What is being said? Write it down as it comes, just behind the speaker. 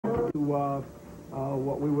to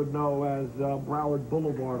what we would know as Broward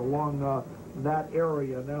Boulevard, along that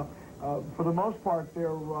area. Now, for the most part,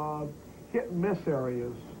 they're hit-and-miss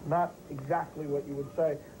areas, not exactly what you would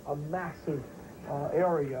say a massive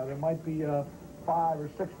area. There might be a 5 or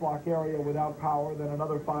 6 block area without power, then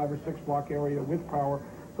another 5 or 6 block area with power,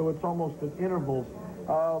 so it's almost at intervals.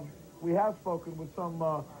 We have spoken with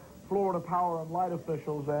some Florida Power and Light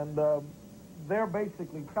officials, and they're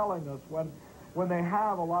basically telling us when they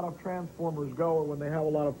have a lot of transformers go, or when they have a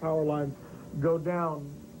lot of power lines go down,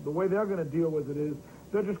 the way they're going to deal with it is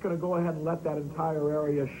they're just going to go ahead and let that entire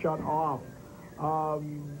area shut off.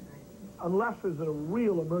 Unless there's a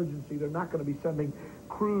real emergency, they're not going to be sending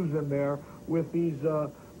crews in there with these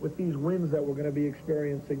winds that we're going to be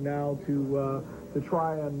experiencing now to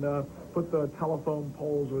try and put the telephone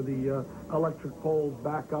poles or the electric poles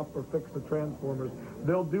back up or fix the transformers.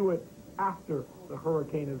 They'll do it after the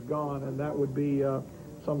hurricane is gone, and that would be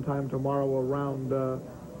sometime tomorrow around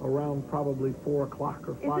probably 4 o'clock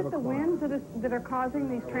or 5 o'clock. Is it the winds that are causing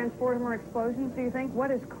these transformer explosions, do you think?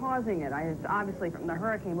 What is causing it? It's obviously from the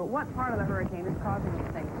hurricane, but what part of the hurricane is causing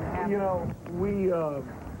these things to happen? You know,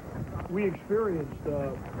 we experienced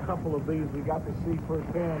a couple of these. We got to see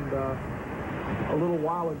firsthand a little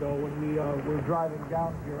while ago when we were driving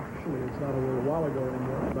down here. Actually, it's not a little while ago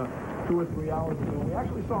anymore, about 2 or 3 hours ago. We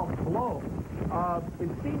actually saw them blow. It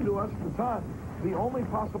seemed to us at the time the only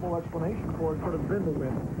possible explanation for it could have been the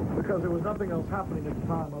wind, because there was nothing else happening at the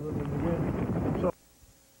time other than the wind.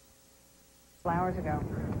 So hours ago.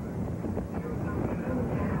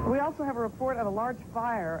 We also have a report of a large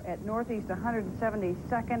fire at Northeast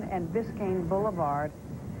 172nd and Biscayne Boulevard.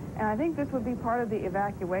 And I think this would be part of the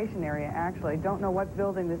evacuation area, actually. Don't know what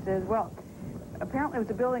building this is. Well, apparently it was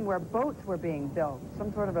a building where boats were being built,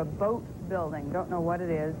 some sort of a boat building. Don't know what it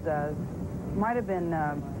is. Might have been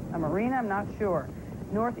a marina, I'm not sure.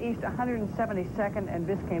 Northeast 172nd and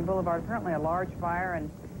Biscayne Boulevard, apparently a large fire,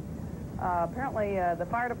 and apparently the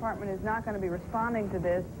fire department is not going to be responding to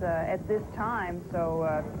this at this time, so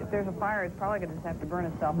if there's a fire, it's probably going to just have to burn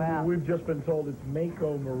itself out. We've just been told it's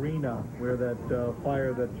Mako Marina, where that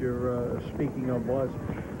fire that you're speaking of was.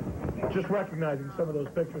 Just recognizing some of those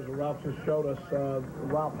pictures that Ralph just showed us,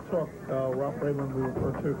 Ralph Raymond we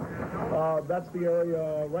refer to. That's the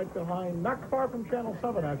area right behind, not far from Channel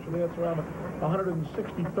 7, actually. That's around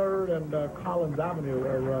 163rd and Collins Avenue,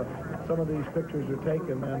 where some of these pictures are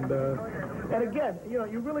taken. And again, you know,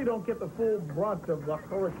 you really don't get the full brunt of the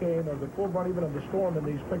hurricane or the full brunt even of the storm in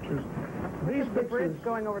these pictures. These pictures, the bridge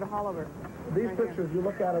going over to Holliver. These pictures, you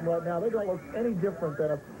look at them right now, they don't look any different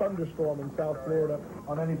than a thunderstorm in South Florida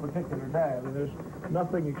on any particular day. I mean, there's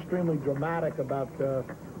nothing extremely dramatic about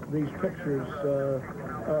these pictures.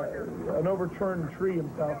 An overturned tree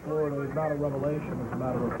in South Florida is not a revelation, as a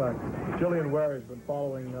matter of fact. Jillian Ware has been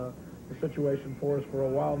following the situation for us for a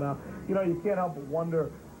while now. You know, you can't help but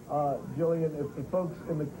wonder, Jillian, if the folks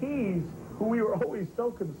in the Keys, who we were always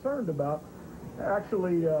so concerned about,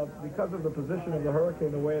 actually, because of the position of the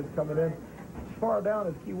hurricane, the way it's coming in, as far down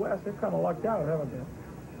as Key West, they've kind of lucked out, haven't they?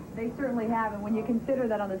 They certainly have, and when you consider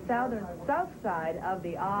that on the south side of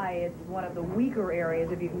the eye, it's one of the weaker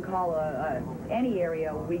areas, if you can call any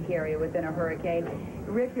area a weak area within a hurricane.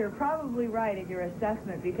 Rick, you're probably right in your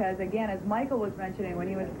assessment, because again, as Michael was mentioning when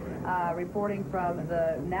he was reporting from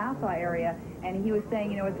the Nassau area, and he was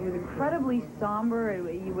saying, you know, it was incredibly somber.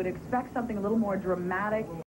 You would expect something a little more dramatic.